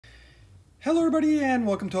Hello everybody and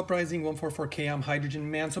welcome to Uprising 144K. I'm Hydrogen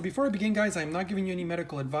Man. So before I begin, guys, I'm not giving you any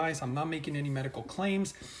medical advice. I'm not making any medical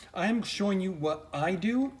claims. I'm showing you what I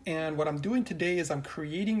do, and what I'm doing today is I'm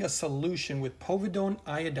creating a solution with povidone,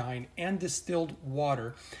 iodine, and distilled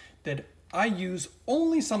water that I use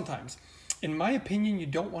only sometimes. In my opinion, you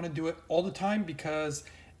don't want to do it all the time because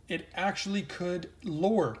it actually could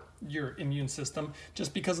lower your immune system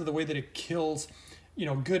just because of the way that it kills,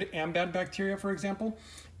 good and bad bacteria, for example,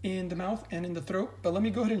 in the mouth and in the throat. But let me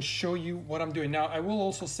go ahead and show you what I'm doing. Now, I will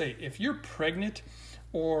also say, if you're pregnant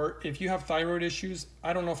or if you have thyroid issues,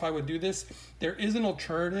 I don't know if I would do this. There is an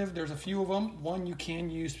alternative. There's a few of them. One, you can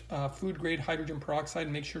use food grade hydrogen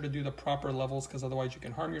peroxide. Make sure to do the proper levels because otherwise you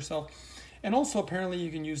can harm yourself. And also apparently you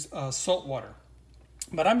can use salt water.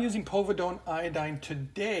 But I'm using povidone iodine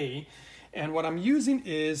today. And what I'm using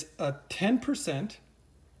is a 10%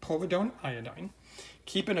 povidone iodine.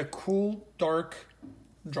 Keep in a cool, dark,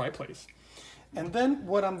 dry place. And then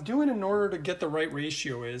what I'm doing in order to get the right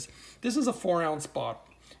ratio is, this is a 4-ounce bottle.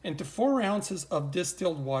 And to 4 ounces of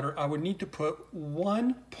distilled water, I would need to put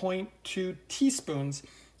 1.2 teaspoons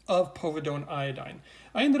of povidone iodine.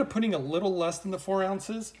 I ended up putting a little less than the 4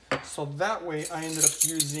 ounces. So that way I ended up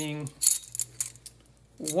using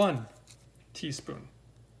 1 teaspoon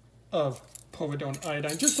of povidone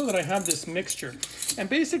iodine, just so that I have this mixture. And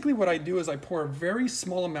basically what I do is I pour a very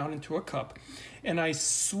small amount into a cup and I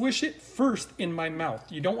swish it first in my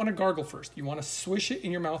mouth. You don't want to gargle first. You want to swish it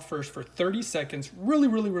in your mouth first for 30 seconds, really,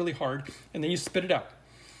 really, really hard, and then you spit it out.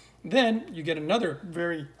 Then you get another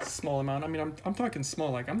very small amount. I mean, I'm talking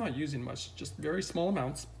small, like I'm not using much, just very small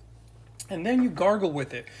amounts. And then you gargle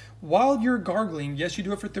with it. While you're gargling, yes, you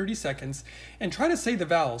do it for 30 seconds, and try to say the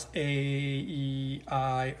vowels, A, E,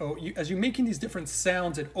 I, O. As you're making these different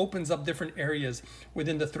sounds, it opens up different areas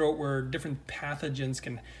within the throat where different pathogens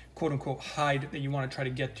can, quote unquote, hide that you want to try to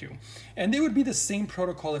get to. And it would be the same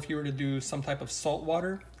protocol if you were to do some type of salt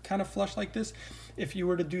water kind of flush like this, if you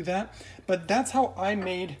were to do that. But that's how I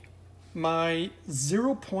made my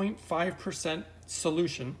 0.5%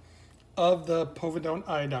 solution of the povidone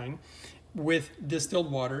iodine with distilled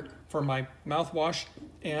water for my mouthwash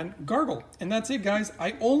and gargle. And that's it, guys.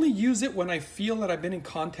 I only use it when I feel that I've been in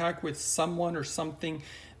contact with someone or something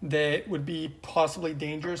that would be possibly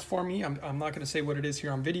dangerous for me. I'm not going to say what it is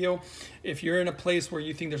here on video. If you're in a place where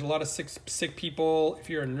you think there's a lot of sick people, if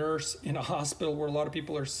you're a nurse in a hospital where a lot of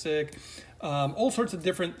people are sick, all sorts of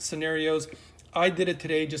different scenarios. I did it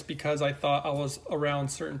today just because I thought I was around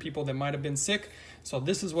certain people that might have been sick. So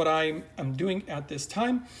this is what I'm doing at this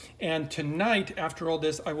time. And tonight, after all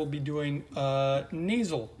this, I will be doing a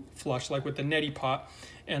nasal flush, like with the neti pot.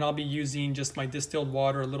 And I'll be using just my distilled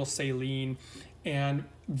water, a little saline, and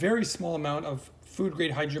very small amount of food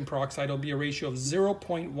grade hydrogen peroxide. It'll be a ratio of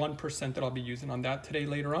 0.1% that I'll be using on that today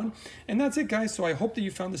later on. And that's it, guys. So I hope that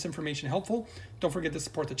you found this information helpful. Don't forget to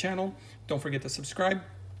support the channel. Don't forget to subscribe.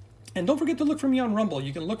 And don't forget to look for me on Rumble.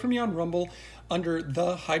 You can look for me on Rumble under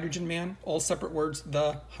The Hydrogen Man, all separate words,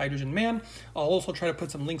 The Hydrogen Man. I'll also try to put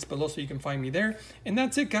some links below so you can find me there. And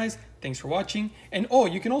that's it, guys. Thanks for watching. And oh,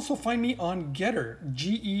 you can also find me on Getter,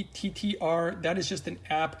 Gettr. That is just an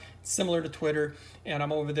app similar to Twitter. And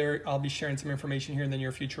I'm over there. I'll be sharing some information here in the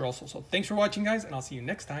near future also. So thanks for watching, guys, and I'll see you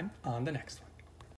next time on the next one.